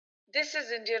This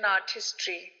is Indian Art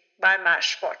History by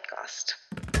MASH Podcast.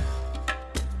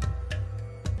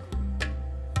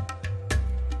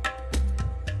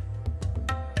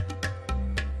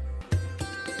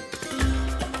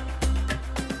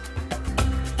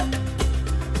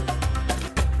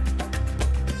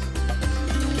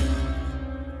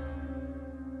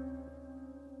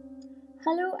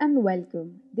 Hello and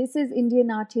welcome. This is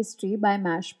Indian Art History by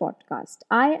MASH Podcast.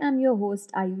 I am your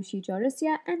host Ayushi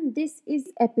Chaurasia and this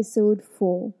is episode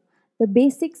 4, The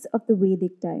Basics of the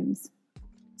Vedic Times.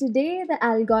 Today, the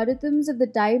algorithms of the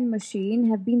time machine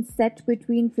have been set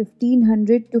between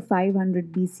 1500 to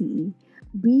 500 BCE.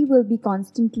 We will be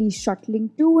constantly shuttling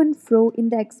to and fro in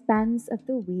the expanse of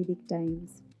the Vedic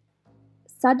times.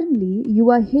 Suddenly, you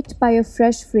are hit by a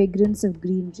fresh fragrance of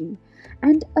greenery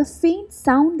and a faint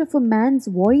sound of a man's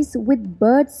voice with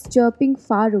birds chirping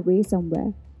far away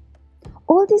somewhere.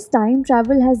 All this time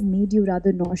travel has made you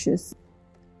rather nauseous.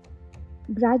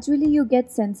 Gradually, you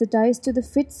get sensitized to the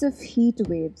fits of heat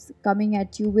waves coming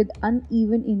at you with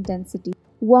uneven intensity,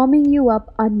 warming you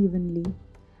up unevenly.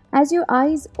 As your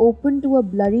eyes open to a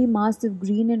blurry mass of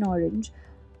green and orange,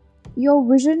 your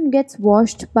vision gets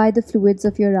washed by the fluids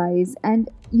of your eyes and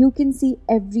you can see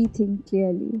everything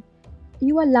clearly.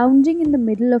 You are lounging in the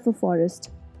middle of a forest.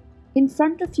 In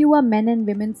front of you are men and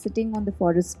women sitting on the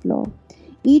forest floor,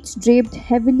 each draped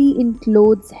heavily in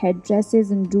clothes,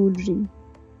 headdresses, and jewelry.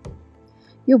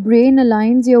 Your brain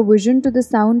aligns your vision to the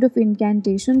sound of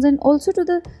incantations and also to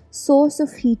the source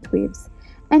of heat waves,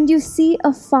 and you see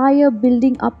a fire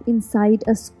building up inside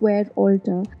a square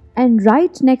altar. And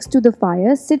right next to the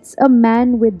fire sits a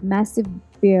man with massive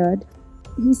beard.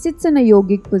 He sits in a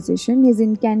yogic position, his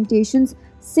incantations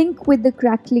sync with the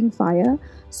crackling fire.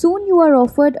 Soon you are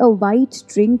offered a white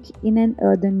drink in an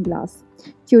earthen glass.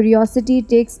 Curiosity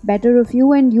takes better of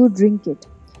you and you drink it.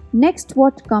 Next,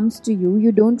 what comes to you,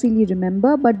 you don't really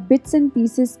remember, but bits and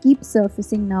pieces keep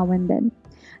surfacing now and then.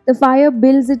 The fire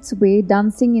builds its way,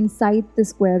 dancing inside the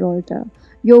square altar.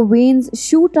 Your veins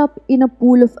shoot up in a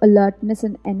pool of alertness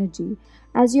and energy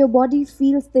as your body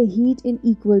feels the heat in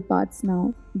equal parts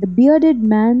now. The bearded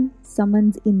man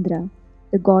summons Indra,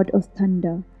 the god of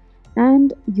thunder,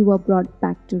 and you are brought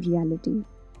back to reality.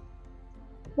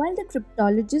 While the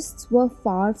cryptologists were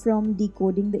far from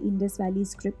decoding the Indus Valley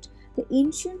script, the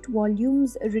ancient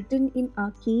volumes written in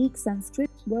archaic Sanskrit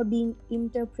were being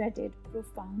interpreted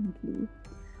profoundly.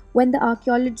 When the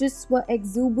archaeologists were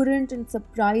exuberant and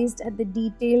surprised at the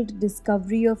detailed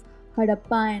discovery of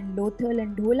Harappa and Lothal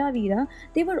and Dholavira,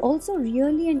 they were also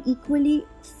really and equally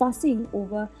fussing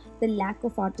over the lack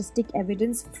of artistic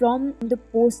evidence from the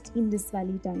post-Indus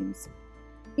Valley times.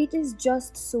 It is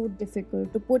just so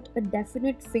difficult to put a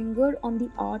definite finger on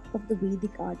the art of the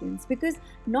Vedic Aryans because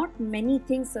not many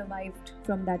things survived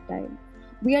from that time.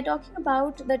 We are talking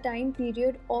about the time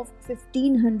period of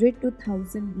 1500 to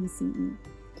 1000 BCE,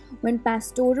 when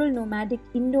pastoral nomadic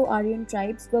Indo-Aryan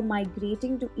tribes were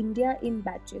migrating to India in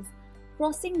batches,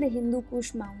 crossing the Hindu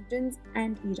Kush mountains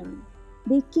and Iran.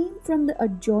 They came from the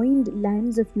adjoined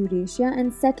lands of Eurasia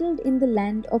and settled in the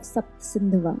land of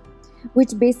Saptasindhava,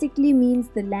 which basically means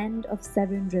the land of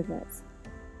 7 rivers.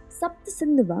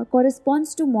 Saptasindhava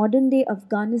corresponds to modern-day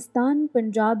Afghanistan,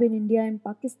 Punjab in India and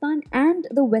Pakistan, and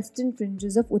the western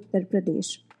fringes of Uttar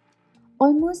Pradesh.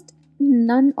 Almost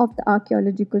none of the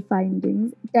archaeological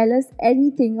findings tell us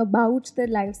anything about the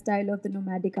lifestyle of the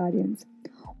nomadic Aryans.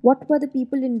 What were the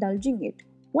people indulging in?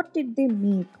 What did they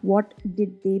make? What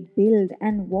did they build?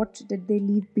 And what did they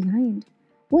leave behind?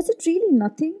 Was it really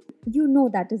nothing? You know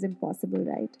that is impossible,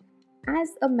 right? As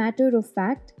a matter of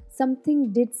fact,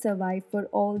 something did survive for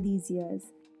all these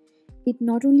years. It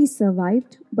not only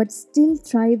survived, but still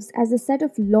thrives as a set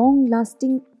of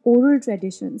long-lasting oral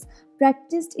traditions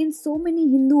practiced in so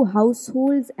many Hindu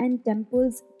households and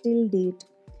temples till date.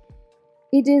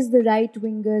 It is the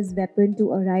right-winger's weapon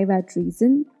to arrive at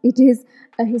reason. It is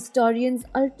a historian's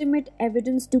ultimate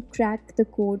evidence to crack the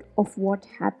code of what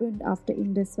happened after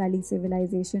Indus Valley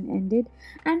civilization ended.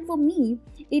 And for me,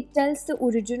 it tells the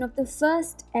origin of the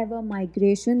first ever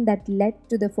migration that led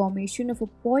to the formation of a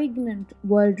poignant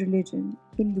world religion,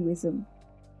 Hinduism.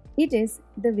 It is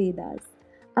the Vedas,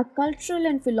 a cultural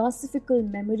and philosophical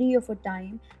memory of a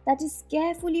time that is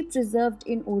carefully preserved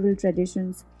in oral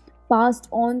traditions, passed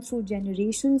on through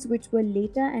generations, which were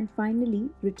later and finally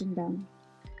written down.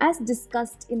 As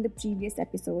discussed in the previous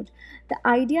episode, the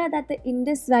idea that the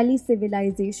Indus Valley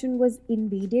civilization was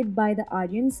invaded by the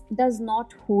Aryans does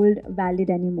not hold valid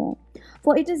anymore,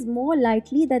 for it is more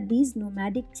likely that these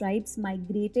nomadic tribes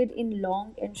migrated in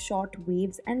long and short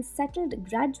waves and settled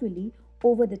gradually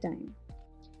over the time.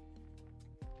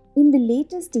 In the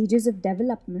later stages of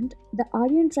development, the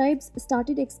Aryan tribes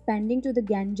started expanding to the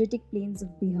Gangetic plains of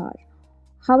Bihar.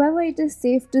 However, it is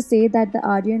safe to say that the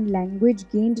Aryan language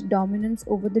gained dominance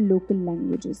over the local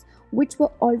languages, which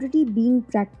were already being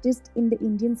practiced in the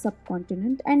Indian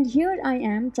subcontinent, and here I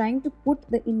am trying to put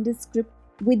the Indus script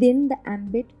within the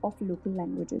ambit of local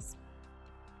languages.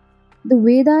 The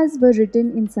Vedas were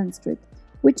written in Sanskrit,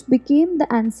 which became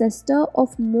the ancestor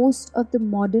of most of the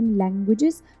modern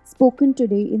languages spoken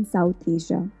today in South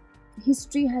Asia.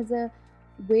 History has a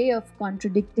way of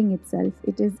contradicting itself.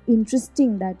 It is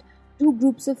interesting that two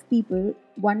groups of people,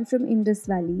 one from Indus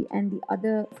Valley and the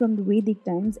other from the Vedic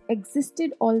times,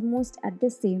 existed almost at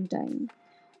the same time.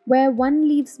 Where one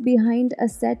leaves behind a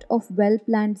set of well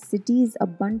planned cities, a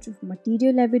bunch of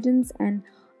material evidence, and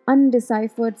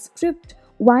undeciphered script,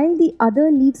 while the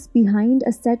other leaves behind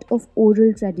a set of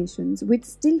oral traditions which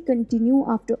still continue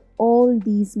after all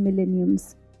these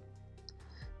millenniums.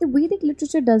 The Vedic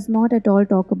literature does not at all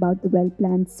talk about the well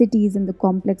planned cities and the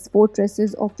complex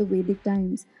fortresses of the Vedic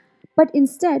times, but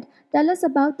instead tell us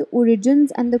about the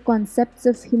origins and the concepts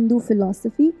of Hindu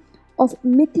philosophy, of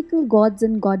mythical gods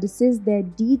and goddesses, their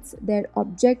deeds, their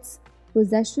objects,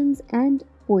 possessions, and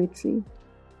poetry.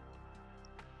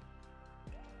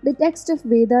 The text of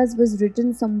Vedas was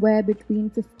written somewhere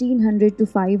between 1500 to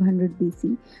 500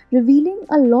 BC, revealing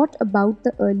a lot about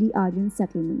the early Aryan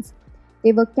settlements.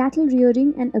 They were cattle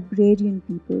rearing and agrarian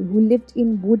people who lived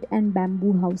in wood and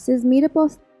bamboo houses made up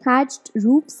of thatched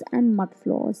roofs and mud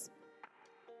floors.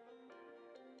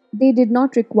 They did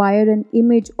not require an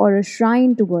image or a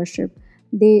shrine to worship.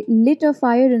 They lit a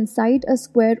fire inside a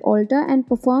square altar and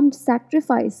performed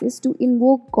sacrifices to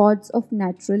invoke gods of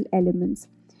natural elements.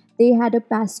 They had a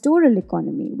pastoral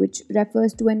economy, which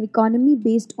refers to an economy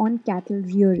based on cattle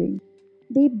rearing.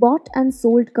 They bought and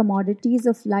sold commodities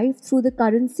of life through the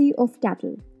currency of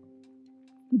cattle.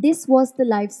 This was the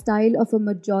lifestyle of a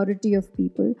majority of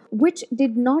people, which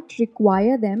did not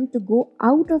require them to go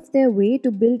out of their way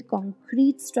to build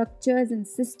concrete structures and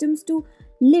systems to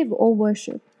live or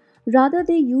worship. Rather,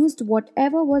 they used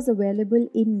whatever was available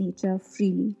in nature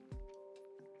freely.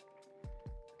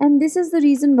 And this is the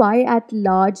reason why, at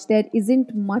large, there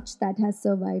isn't much that has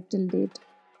survived till date.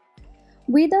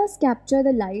 Vedas capture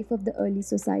the life of the early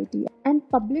society and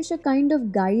publish a kind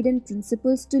of guide and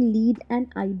principles to lead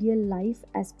an ideal life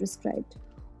as prescribed.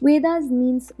 Vedas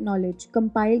means knowledge,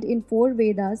 compiled in four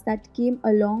Vedas that came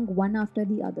along one after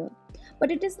the other.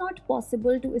 But it is not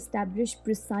possible to establish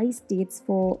precise dates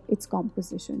for its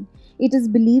composition. It is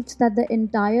believed that the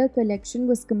entire collection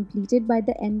was completed by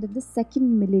the end of the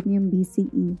second millennium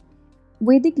BCE.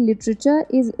 Vedic literature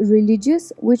is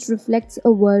religious, which reflects a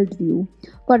worldview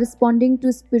corresponding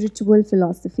to spiritual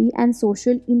philosophy and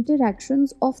social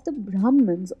interactions of the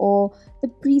Brahmins or the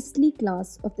priestly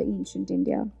class of the ancient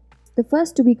India. The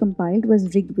first to be compiled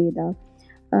was Rig Veda.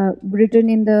 Written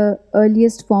in the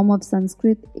earliest form of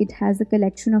Sanskrit, it has a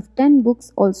collection of 10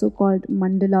 books, also called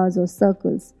mandalas or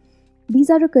circles. These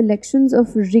are a collections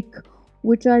of rik,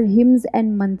 which are hymns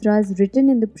and mantras written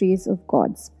in the praise of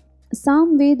gods.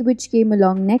 Samved, which came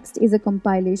along next, is a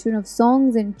compilation of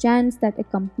songs and chants that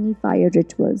accompany fire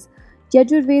rituals.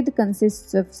 Yajurved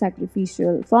consists of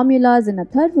sacrificial formulas, and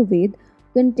Atharvaved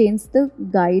contains the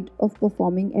guide of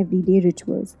performing everyday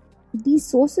rituals. These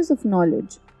sources of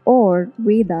knowledge, or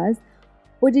Vedas,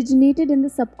 originated in the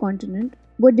subcontinent,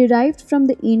 were derived from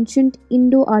the ancient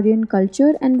Indo-Aryan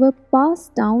culture and were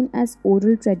passed down as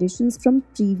oral traditions from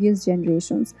previous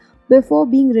generations before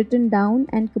being written down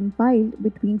and compiled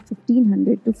between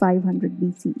 1500 to 500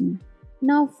 BCE.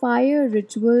 Now, fire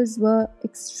rituals were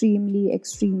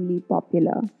extremely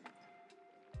popular.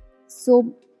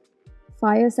 So,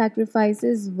 fire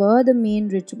sacrifices were the main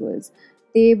rituals.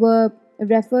 They were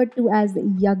referred to as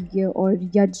yagya or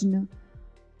yajna.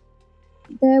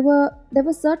 There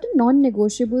were certain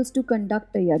non-negotiables to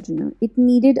conduct a yajna. It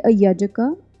needed a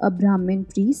yajaka, a Brahmin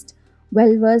priest,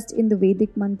 well versed in the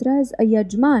Vedic mantras, a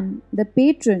yajman, the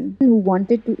patron who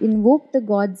wanted to invoke the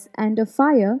gods, and a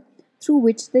fire through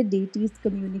which the deities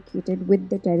communicated with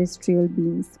the terrestrial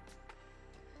beings.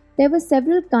 There were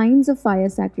several kinds of fire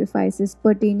sacrifices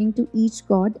pertaining to each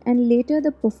god, and later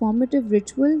the performative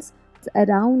rituals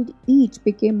around each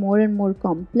became more and more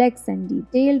complex and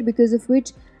detailed, because of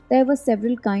which there were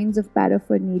several kinds of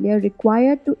paraphernalia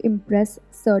required to impress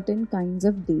certain kinds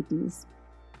of deities.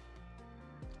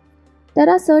 There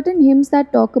are certain hymns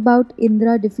that talk about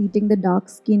Indra defeating the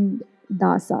dark-skinned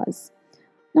dasas.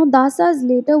 Now, dasas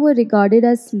later were regarded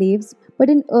as slaves, but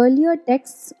in earlier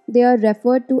texts they are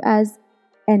referred to as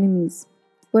enemies.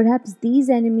 Perhaps these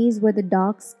enemies were the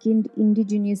dark-skinned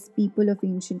indigenous people of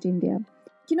ancient India.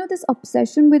 This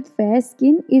obsession with fair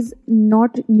skin is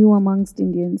not new amongst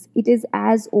Indians. It is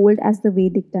as old as the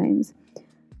Vedic times.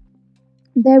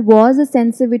 There was a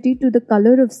sensitivity to the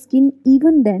color of skin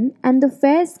even then, and the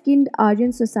fair skinned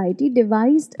Aryan society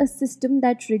devised a system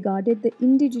that regarded the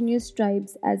indigenous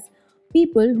tribes as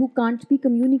people who can't be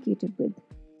communicated with.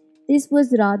 This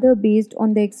was rather based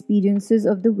on the experiences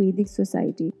of the Vedic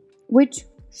society, which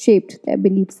shaped their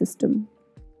belief system.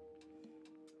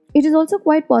 It is also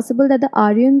quite possible that the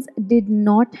Aryans did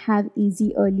not have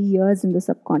easy early years in the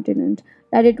subcontinent,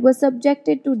 that it was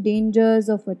subjected to dangers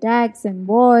of attacks and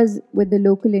wars with the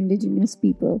local indigenous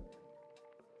people.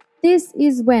 This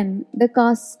is when the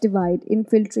caste divide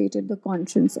infiltrated the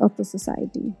conscience of the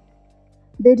society.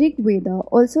 The Rig Veda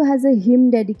also has a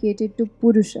hymn dedicated to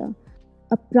Purusha,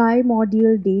 a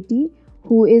primordial deity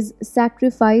who is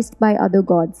sacrificed by other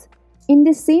gods. In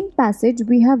this same passage,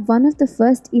 we have one of the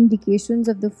first indications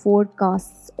of the four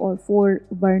castes or four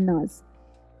varnas.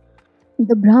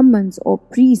 The Brahmins or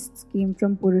priests came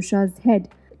from Purusha's head.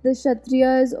 The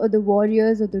Kshatriyas or the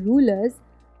warriors or the rulers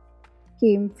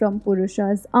came from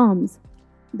Purusha's arms.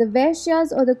 The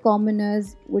Vaishyas or the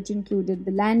commoners, which included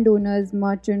the landowners,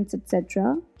 merchants,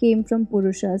 etc., came from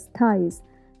Purusha's thighs,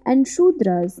 and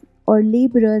Shudras or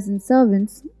laborers and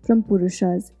servants from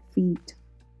Purusha's feet.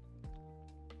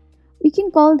 We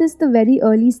can call this the very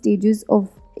early stages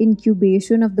of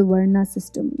incubation of the Varna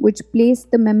system, which placed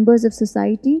the members of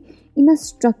society in a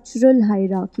structural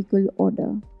hierarchical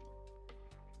order.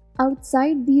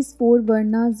 Outside these four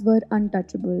Varnas were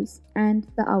untouchables and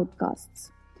the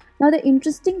outcasts. Now, the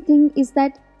interesting thing is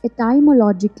that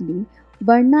etymologically,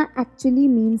 Varna actually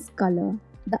means color,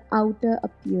 the outer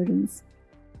appearance.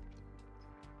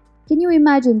 Can you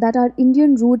imagine that our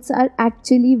Indian roots are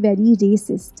actually very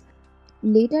racist?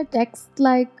 Later texts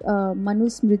like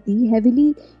Manusmriti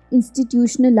heavily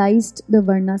institutionalized the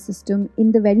Varna system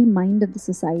in the very mind of the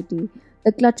society,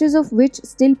 the clutches of which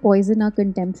still poison our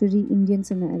contemporary Indian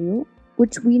scenario,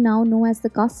 which we now know as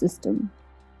the caste system.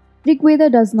 Rig Veda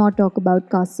does not talk about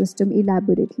caste system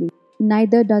elaborately.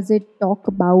 Neither does it talk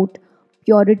about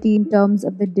purity in terms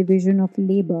of the division of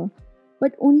labor,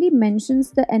 but only mentions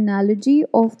the analogy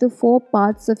of the four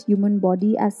parts of human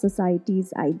body as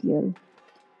society's ideal.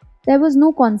 There was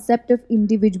no concept of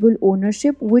individual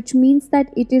ownership, which means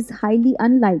that it is highly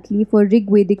unlikely for Rig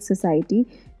Vedic society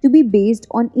to be based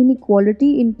on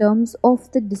inequality in terms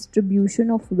of the distribution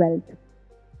of wealth.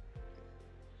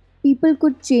 People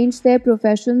could change their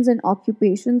professions and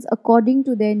occupations according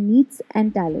to their needs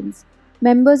and talents.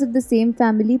 Members of the same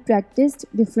family practiced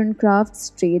different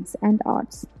crafts, trades, and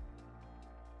arts.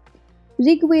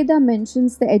 Rig Veda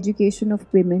mentions the education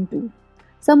of women too,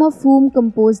 some of whom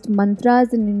composed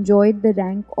mantras and enjoyed the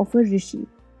rank of a rishi.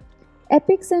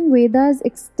 Epics and Vedas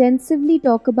extensively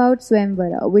talk about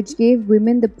Swayamvara, which gave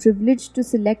women the privilege to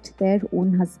select their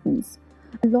own husbands.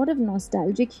 A lot of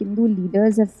nostalgic Hindu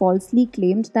leaders have falsely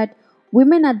claimed that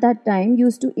women at that time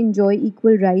used to enjoy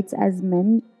equal rights as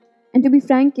men, and to be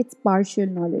frank, it's partial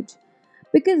knowledge.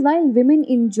 Because while women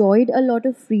enjoyed a lot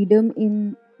of freedom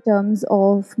in terms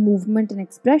of movement and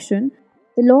expression,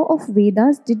 the law of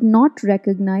Vedas did not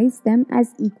recognize them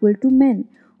as equal to men,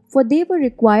 for they were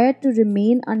required to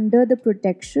remain under the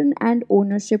protection and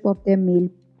ownership of their male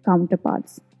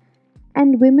counterparts.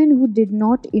 And women who did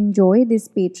not enjoy this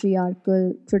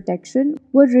patriarchal protection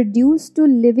were reduced to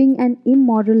living an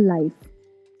immoral life,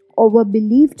 or were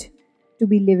believed to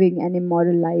be living an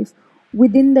immoral life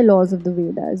within the laws of the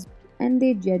Vedas, and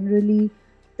they generally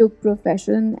took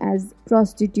profession as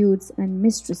prostitutes and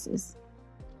mistresses.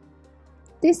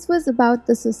 This was about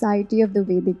the society of the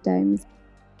Vedic times.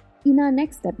 In our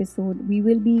next episode, we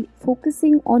will be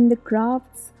focusing on the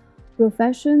crafts,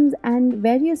 professions, and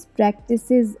various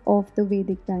practices of the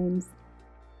Vedic times.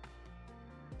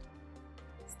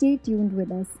 Stay tuned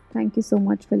with us. Thank you so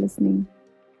much for listening.